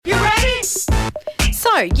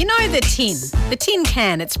you know the tin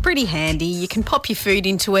can, it's pretty handy. You can pop your food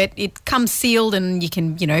into it. It comes sealed and you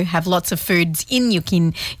can, have lots of foods in your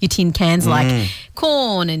tin cans like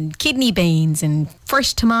corn and kidney beans and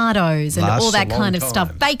fresh tomatoes and all that kind of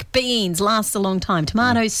stuff. Baked beans lasts a long time.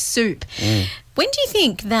 Tomato soup. When do you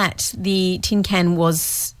think that the tin can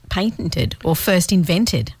was patented or first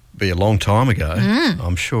invented? Be a long time ago.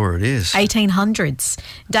 I'm sure it is. 1800s.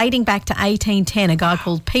 Dating back to 1810, a guy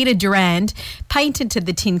called Peter Durand patented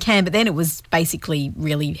the tin can, but then it was basically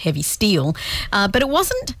really heavy steel. But it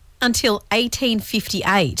wasn't until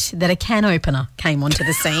 1858 that a can opener came onto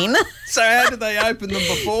the scene. So how did they open them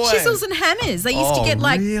before? Chisels and hammers. They used to get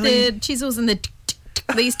the chisels and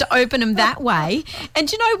they used to open them that way. And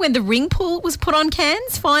do you know when the ring pull was put on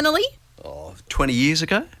cans finally? 20 years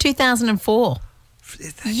ago? 2004.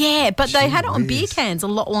 Yeah, but they had it on beer cans a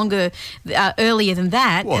lot longer earlier than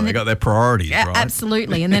that. Well, they got their priorities, right?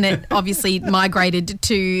 Absolutely. And then it obviously migrated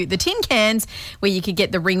to the tin cans where you could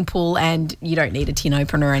get the ring pull and you don't need a tin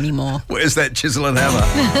opener anymore. Where's that chisel and hammer?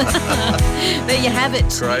 There you have it.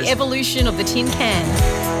 Crazy. The evolution of the tin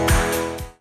can.